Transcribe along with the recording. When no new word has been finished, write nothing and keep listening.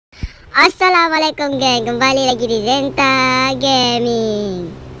Assalamualaikum geng, kembali lagi di XENTA Gaming.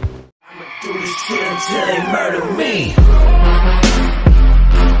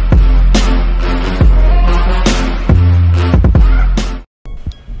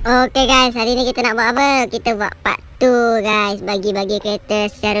 Oke guys, hari ini kita nak buat apa? Kita buat part 2 guys, bagi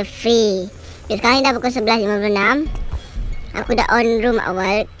kereta secara free. Sekarang ni dah pukul 11.56. Aku dah on room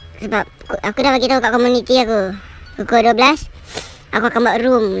awal sebab aku dah bagi tahu kat komuniti aku. Pukul 12 aku akan buat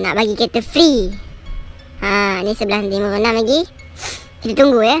room nak bagi kereta free. Ni 11.56 lagi. Kita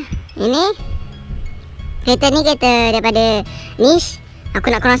tunggu ya. Ini kereta ni kereta daripada NNISHHH. Aku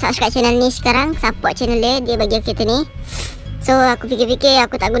nak korang subscribe channel NNISHHH sekarang. Support channel dia bagi kereta ni. So aku fikir-fikir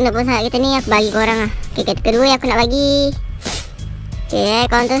aku tak guna pun sangat kereta ni, aku bagi korang lah. Okay, kereta kedua yang aku nak bagi. Okay,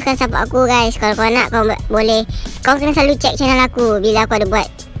 korang teruskan support aku guys. Kalau korang nak, korang boleh. Korang kena selalu check channel aku bila aku ada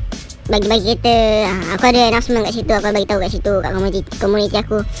buat bagi kereta. Aku ada announcement kat situ. Aku bagi tahu kat situ, kat komuniti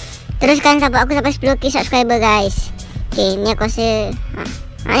aku. Teruskan support aku sampai 10k subscriber guys. Okay, ni aku rasa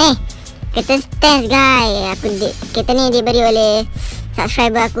ni kereta stance guys. Kereta ni diberi oleh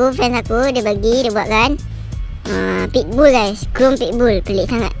subscriber aku, fans aku. Dia buatkan pitbull guys, chrome pitbull.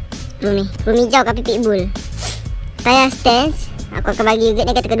 Pelik sangat chrome ni, chrome hijau tapi pitbull. Tayar stance aku akan bagi juga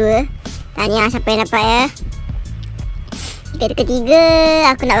ni kereta kedua. Tanya siapa yang dapat ya. Kereta ketiga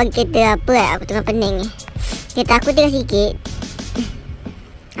aku nak bagi kereta apa aku tengah pening ni. Kereta aku tinggal sikit.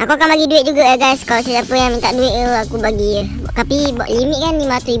 Aku akan bagi duit juga ya guys. Kalau siapa yang minta duit aku bagi. Tapi limit kan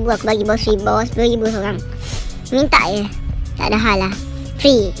 500,000. Aku bagi bawah 10,000 seorang. Minta je, tak ada hal lah.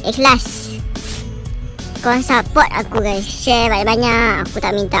 Free, ikhlas. Korang support aku guys. Share banyak-banyak. Aku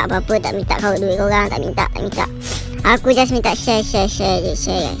tak minta apa-apa. Tak minta kau duit korang. Tak minta. Aku just minta share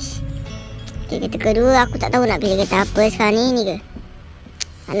guys. Okay, kereta kedua aku tak tahu nak pilih kereta apa sekarang ni ke.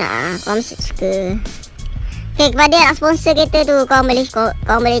 Nak korang suka. Okay, kepada yang nak sponsor kereta tu, korang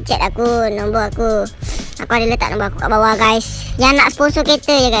boleh chat aku, nombor aku. Aku ada letak nombor aku kat bawah guys. Yang nak sponsor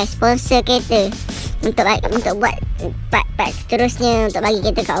kereta je guys. Sponsor kereta untuk buat part seterusnya, untuk bagi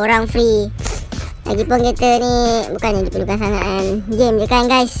kereta kat orang free. Lagipun kereta ni bukan yang diperlukan sangat kan. Game je kan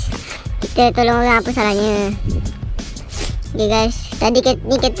guys. Kita tolong orang, apa salahnya. Okay guys, tadi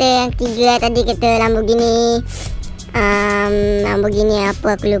ni kereta yang ketiga. Tadi kereta Lamborghini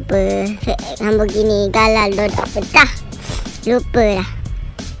apa aku lupa. Lamborghini Gallardo apa dah. Lupa dah.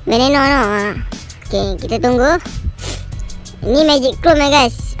 Veneno no. Okay, kita tunggu. Ini Magic Chrome ya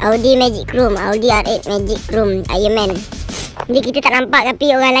guys. Audi Magic Chrome, Audi R8 Magic Chrome Iron Man. Jadi kita tak nampak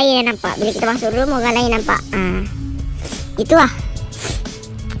tapi orang lain yang nampak. Bila kita masuk room orang lain nampak. Itu lah.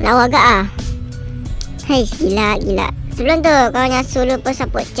 Lawa agak Hai, gila. Sebelum tu korang jangan suruh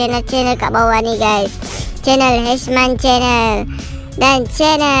support channel-channel kat bawah ni guys. Channel HMAN channel dan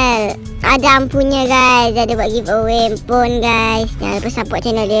channel Adam Punye guys. Ada buat giveaway pun guys. Jangan lupa support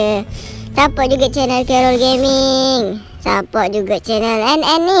channel dia. Support juga channel KEROL Gaming. Support juga channel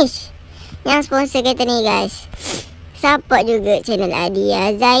NNISHHH yang sponsor kereta ni guys. Support juga channel Adi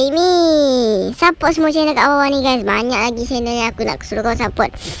Azaimi. Support semua channel kat bawah ni guys. Banyak lagi channel yang aku nak suruh korang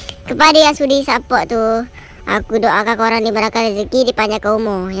support. Kepada yang sudi support tu, aku doakan korang diberkati rezeki, dipanjangkan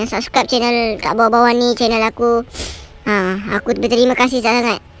umur. Yang subscribe channel kat bawah-bawah ni, channel aku, aku berterima kasih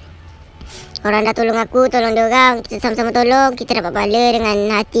sangat. Korang dah tolong aku, tolong diorang. Kita sama-sama tolong. Kita dapat pahala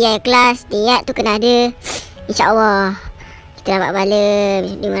dengan hati yang ikhlas. Niat tu kena ada. InsyaAllah kita dapat pahala.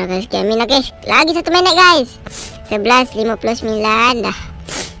 Dimana sekian. Amin. Okay, lagi 1 minit guys. 11.59 dah.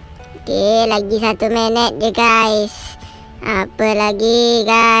 Okay, lagi 1 minit je guys. Apa lagi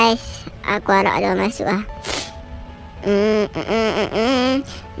guys? Aku harap ada orang masuk lah.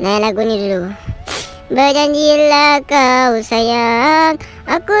 Nah, lagu ni dulu. Berjanjilah kau sayang,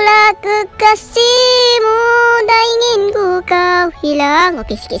 akulah kekasihmu, tak ingin ku kau hilang.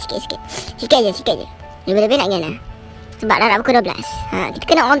 Okey, sikit je. Lebih-lebih nak gana. Sebab dah nak pukul 12. Kita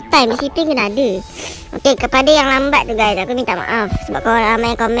kena on time, disiplin kena ada. Okey, kepada yang lambat tu guys, aku minta maaf. Sebab korang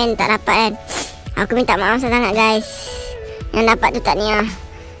ramai komen tak dapat kan. Aku minta maaf sangat guys. Yang dapat tu tak niat.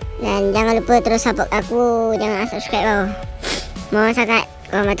 Dan jangan lupa terus support aku. Jangan subscribe tau. Mohon sangat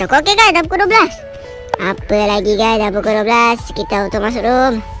korang bantu aku. Okey guys, dah pukul 12. Apa lagi guys, dah pukul 12. Kita untuk masuk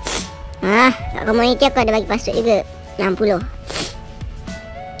room. Kat komuniti aku ada bagi password juga 60.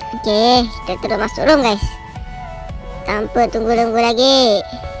 Okey, kita terus masuk room guys. Tanpa tunggu-tunggu lagi.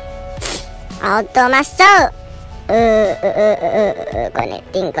 Auto masuk.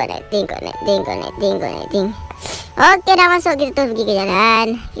 Connecting. Okey, dah masuk. Kita terus pergi ke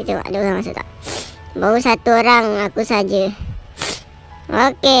jalan. Kita tengok ada orang masuk tak. Baru 1 orang aku saja.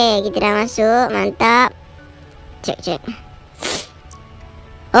 Okey, kita dah masuk. Mantap. Cek.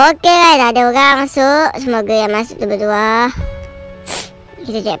 Okey guys, ada orang masuk. Semoga yang masuk tu berdua.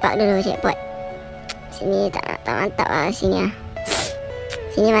 Kita checkpoint dulu, checkpoint. Sini tak mantap lah, sini lah.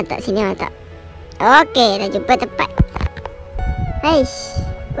 Sini mantap. Okey, dah jumpa tempat. Haish.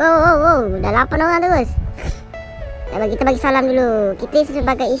 Wow. Dah 8 orang terus. Kita bagi salam dulu. Kita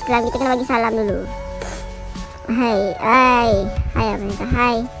sebagai Islam, kita kena bagi salam dulu. Hai apa kata?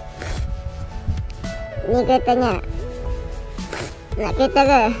 Hai. Ni keretanya. Nak kereta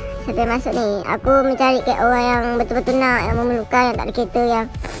ke? Siapa yang masuk ni? Aku mencari orang yang betul-betul nak, yang memerlukan, yang tak ada kereta, yang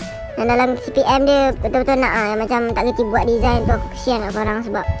dalam CPM dia betul-betul nak yang macam tak kerti buat design tu. Aku kesian kat korang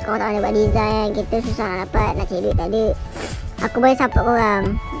sebab korang tak boleh buat design. Kereta susah nak dapat, nak cari duit tak ada. Aku boleh support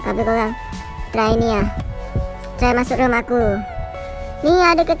korang. Tapi korang try ni lah. Try masuk room aku. Ni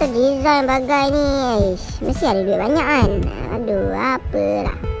ada kereta design bagai ni. Mesti ada duit banyak kan. Aduh,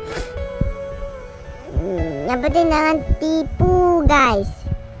 apalah. Yang penting jangan tipu guys.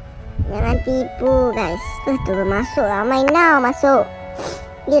 Tu masuk ramai now masuk.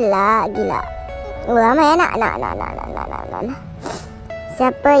 Gila. Oh, ramai nak.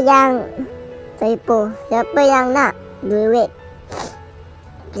 Siapa yang tipu? Siapa yang nak duit?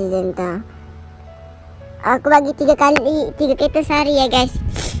 Presenter. Aku bagi 3 kereta sehari ya guys.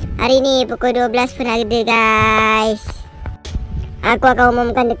 Hari ni pukul 12 pun ada guys. Aku akan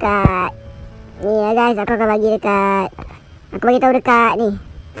umumkan dekat ni ya guys, aku akan bagi dekat. Aku bagi tahu dekat ni.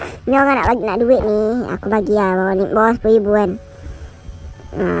 Ni orang nak duit ni, aku bagi lah bawah 10,000 kan.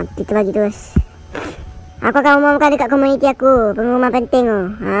 Kita bagi terus. Aku akan umumkan dekat komuniti aku, pengumuman penting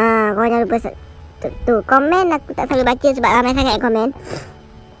tu. Kau jangan lupa tu komen. Aku tak selalu baca sebab ramai sangat komen.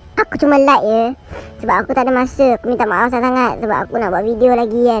 Aku cuma like je sebab aku tak ada masa. Aku minta maaf sangat sebab aku nak buat video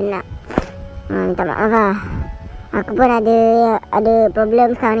lagi kan. Minta maaf lah. Aku pun ada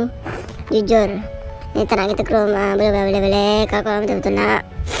problem sekarang ni. Jujur. Ni tak nak kita ke rumah. Boleh. Kalau korang betul-betul nak.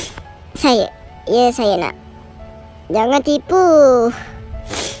 Saya nak. Jangan tipu.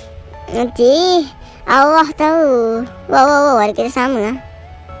 Nanti Allah tahu. Wow, ada kita sama lah.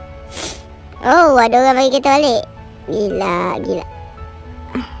 Oh, ada orang bagi kita balik. Gila.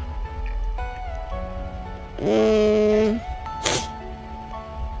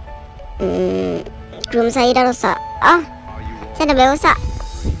 Room saya dah rosak. Saya dah boleh rosak.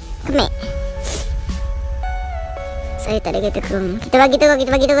 Kemek. Saya tak ada kereta room. Kita bagi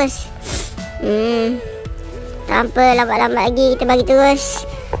terus. Tanpa lambat-lambat lagi, kita bagi terus.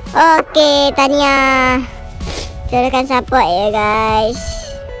 Okey, tahniah. Silakan support ya guys.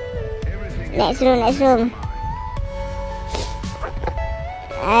 Next room.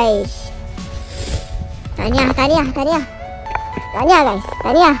 Aish. Tahniah guys. Tahniah.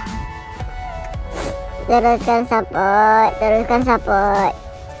 Teruskan support.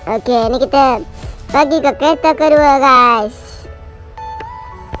 Okey, ni kita bagi ke kereta kedua guys.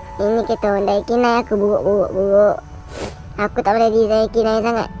 Ini kita Honda Kinai. Aku buruk. Aku tak boleh design Kinai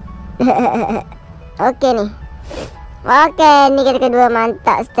sangat. Okey ni kereta kedua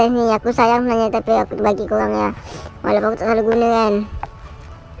mantap stand ni. Aku sayang sebenarnya tapi aku bagi korang ya. Walaupun aku tak selalu guna kan.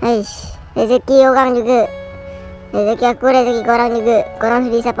 Aish, rezeki orang juga. Rezeki aku, rezeki korang juga. Korang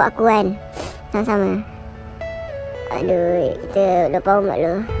sudi support aku kan. Sama-sama. Aduh, kita lupa umat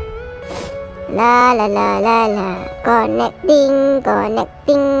lu. La. Connecting.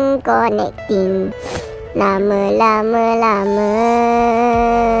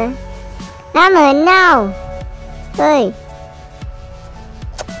 Lama now. Hoi.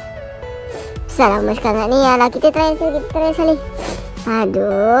 Selama sekarang ni lah. Kita try sekali.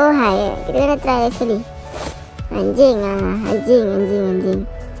 Aduh, hai. Kita kena try sekali. Anjing.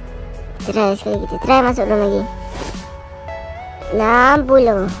 Kita try masuk room lagi.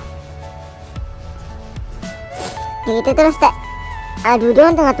 60. Kita terus tak. Aduh,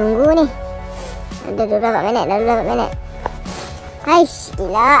 diorang tengah tunggu ni. Dah 24 minit. Aish,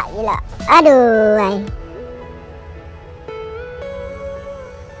 gila. Aduh, hai.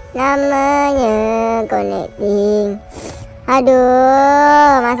 Namanya connecting.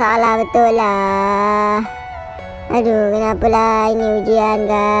 Aduh, masalah betul lah. Aduh, kenapalah ini ujian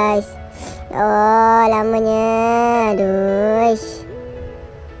guys. Oh, lamanya. Aduh.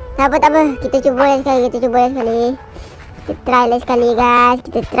 Tak apa. Kita cuba lagi sekali. Kita try lagi sekali guys.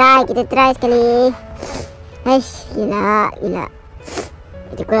 Kita try sekali. Aish, gila.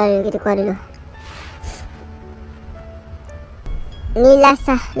 Kita keluar dulu. Ni last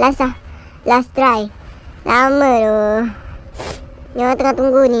try. Lama tu. Ni orang tengah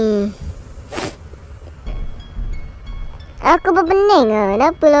tunggu ni. Aku berpening lah.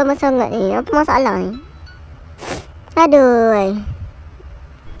 Kenapa lama sangat ni? Apa masalah ni? Aduh.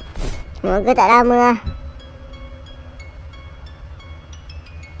 Semoga tak lama lah.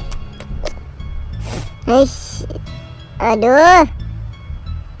 Aish. Aduh.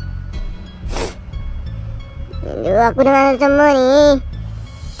 Aduh, aku dengar semua ni.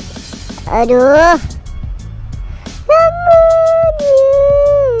 Aduh.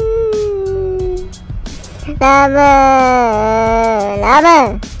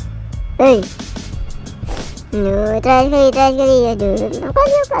 Lama. Hei. Aduh, try sekali. Aduh,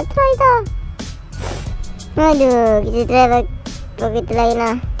 bukannya aku nak try dah. Aduh, kita try bagi kita lain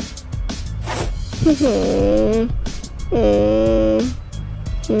lah.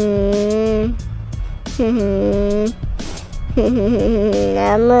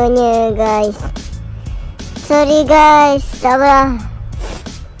 Namanya guys. Sorry guys, tak apalah.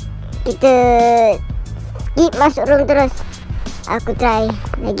 Kita skip masuk room terus. Aku try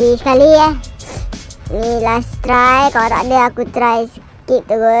lagi sekali ya. Ni last try. Kalau tak ada aku try skip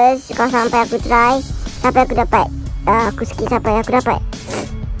terus. Kalau sampai aku try, sampai aku dapat. Aku skip sampai aku dapat.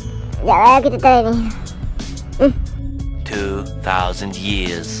 Sekejap lah kita try ni. 2000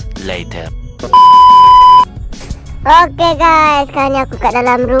 years later. Okay guys, sekarang ni aku kat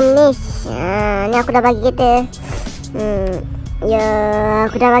dalam room ni. Ni aku dah bagi kereta. Ya,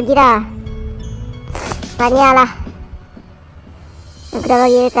 aku dah bagi dah. Tanya lah. Aku dah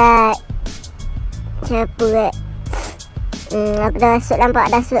bagi dekat siapa kat. Aku dah suit nampak.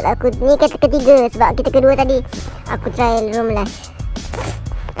 Dah suit aku. Ni kereta ketiga. Sebab kita kedua tadi aku try room last.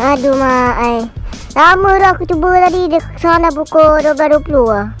 Aduh mak. Lama dah aku cuba tadi. Dia sekarang dah pukul 12.20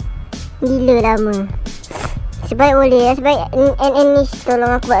 lah. Gila lama. Sebaik boleh ya. Sebaik NNISHHH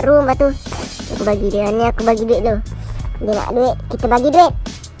tolong aku buat room. Lepas tu aku bagi dia. Ni aku bagi duit dulu. Dia nak duit, kita bagi duit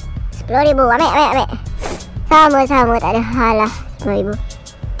 10,000. Ambil. Sama-sama, tak ada hal lah. 10,000.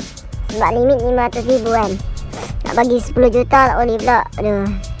 Sebab limit 500,000 kan. Nak bagi 10 juta tak boleh pula. Aduh.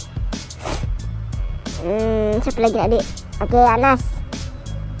 Siapa lagi nak duit? Okay, Anas.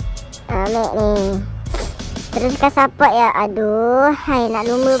 Ambil ni. Teruskan support ya. Aduh, hai nak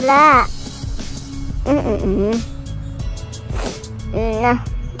lumba pula. Nah.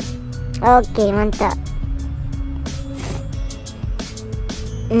 Okay, mantap.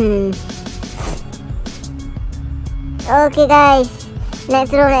 Okay guys.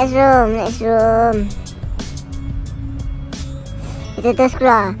 Next room. Kita terus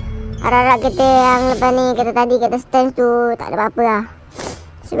keluar. Harap-harap kita yang lepas ni, kita tadi kita stand tu tak ada apa-apa lah.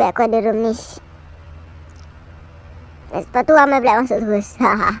 Sebab aku ada room ni. Lepas tu ramai pula masuk terus.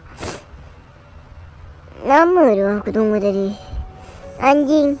 Lama tu aku tunggu tadi.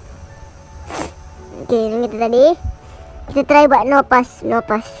 Anjing. Okay, ni kita tadi. Kita try buat no pass.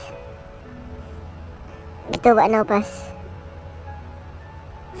 Kita buat no pass.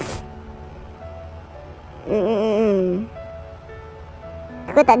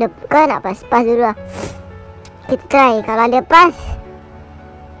 Aku tak ada. Kau nak pass? Pass dulu lah. Kita try. Kalau ada pass,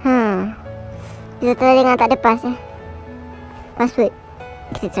 kita try dengan tak ada pass password.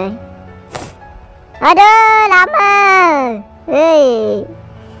 Kita try. Aduh, lama. Hei,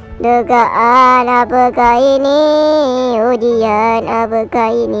 degaan apakah ini? Ujian apakah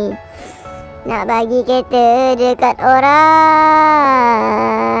ini? Nak bagi kereta dekat orang.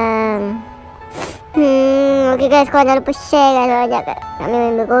 Okay guys, korang jangan lupa share kan banyak kat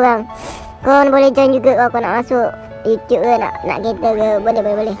member korang. Korang boleh join juga kalau korang nak masuk YouTube ke, nak kereta ke.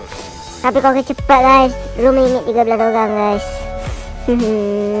 Boleh. Tapi korang kena cepat guys. Room limit 13 orang guys.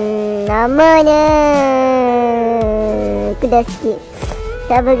 Namanya aku dah skip.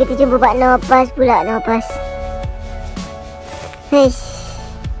 Tak apa, kita cuba buat no pass pula. No pass. Heish.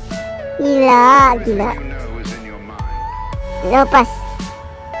 Gila. No pass.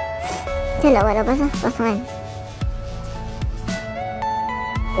 Macam nak buat no pass lah. Kosong kan.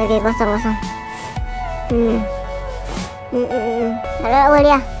 Okay, kosong. Kalau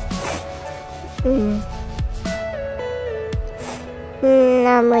boleh lah.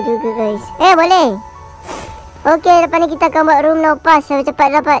 Lama juga guys. Boleh. Okay, lepas ni kita akan buat room no pass.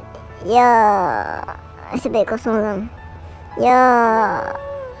 Cepat dapat. Ya. Sebaik kosong orang. Ya.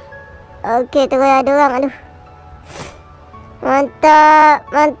 Okay, terus ada orang. Aduh.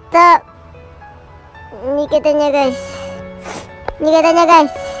 Mantap. Ni katanya guys. Gila.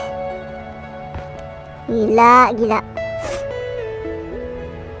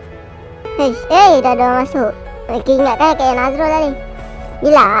 Hey, dah ada orang masuk. Okay, ingatkan kayak Nazrul tadi.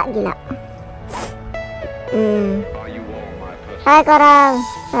 Gila. Hai korang.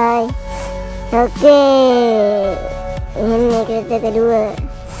 Hai. Okay. Ini kereta kedua.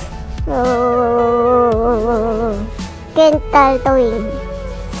 Kental towing.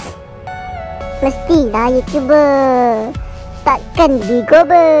 Mestilah YouTuber. Takkan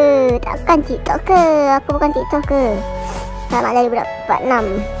Bigober. Takkan TikToker. Aku bukan TikToker. Tak nak jadi budak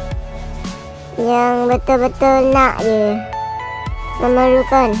 46 yang betul-betul nak je,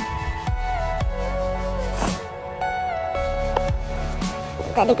 memerlukan.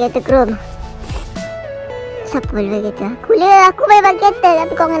 Tak ada kereta chrome. Siapa boleh bagi kereta? Aku boleh bagi kereta.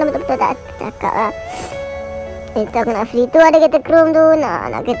 Tapi kau kena betul-betul tak cakap lah. Itu aku nak free tu, ada kereta chrome tu.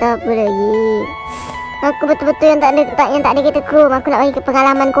 Nak kereta apa lagi? Aku betul-betul yang tak ada kereta chrome. Aku nak bagi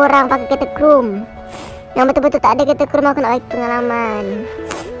pengalaman korang pakai kereta chrome. Yang betul-betul tak ada kereta chrome, aku nak bagi pengalaman.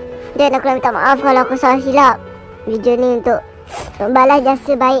 Dan aku nak minta maaf kalau aku salah silap video ni untuk balas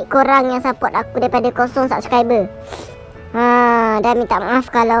jasa baik korang yang support aku daripada 0 subscriber. Dan minta maaf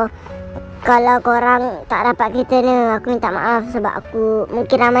kalau korang tak dapat kereta ni. Aku minta maaf sebab aku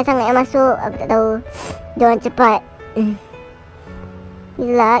mungkin ramai sangat yang masuk. Aku tak tahu. Diorang cepat.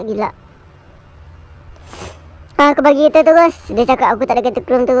 Gila. Aku bagi kereta terus. Dia cakap aku tak ada kereta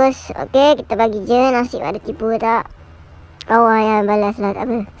chrome terus. Okay, kita bagi je. Nasib ada tipu ke tak. Awak yang balas lah, tak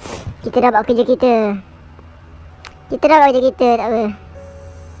apa. Kita dah buat kerja kita. Tak apa.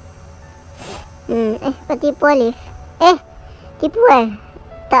 Kau tipu Alif. Tipu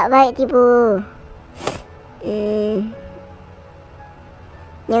tak baik tipu.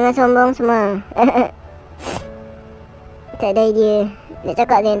 Jangan sombong semua. Tak ada idea. Nak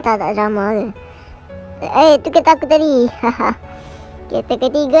cakap XENTA tak drama ke? Tu kereta aku tadi. Kereta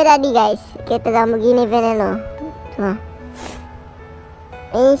ketiga tadi guys. Kereta Lamborghini Veneno.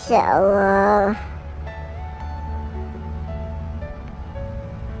 InsyaAllah.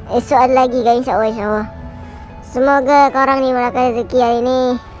 Esok ada lagi guys, insyaAllah. Semoga korang ni mendapatkan rezeki hari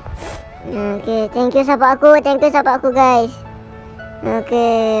ni. Okay, thank you support aku guys.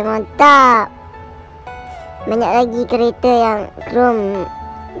 Okay, mantap. Banyak lagi kereta yang chrome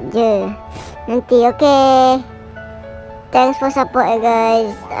je nanti. Okay, thanks for support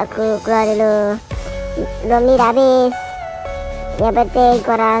guys. Aku keluar dulu. Belum ni dah habis. Yang penting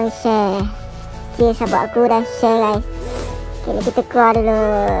korang share. Okay, support aku dah share guys. Okay, kita keluar dulu.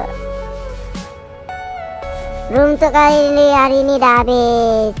 Room untuk hari ni dah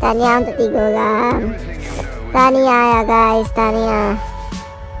habis. Tahniah untuk 3 orang. Tahniah ya guys, tahniah.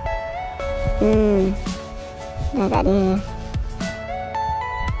 Dah tak ada.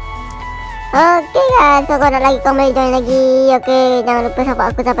 Okay guys, kalau korang nak lagi, korang boleh join lagi. Okay, jangan lupa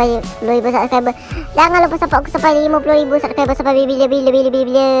support aku sampai 10,000 subscriber. Jangan lupa support aku sampai 50,000 subscriber. Sampai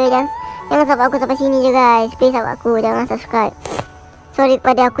bila. Jangan support aku sampai sini je guys. Please support aku, jangan subscribe. Sorry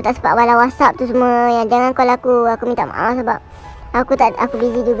kepada aku tak sempat balas WhatsApp tu semua. Yang jangan call aku minta maaf sebab aku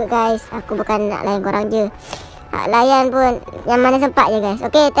busy juga guys. Aku bukan nak layan korang je. Layan pun yang mana sempat je guys.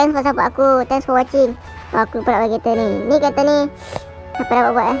 Okay, thanks for support aku. Thanks for watching. Aku lupa nak bagi kereta ni. Ni kereta ni apa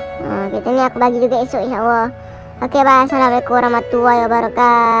dapat buat kereta ni aku bagi juga esok insyaAllah. Okay, bye. Assalamualaikum warahmatullahi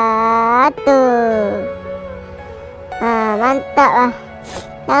wabarakatuh. Mantap lah.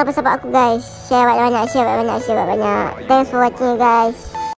 Jangan lupa support aku guys. Share banyak-banyak. Thanks for watching guys.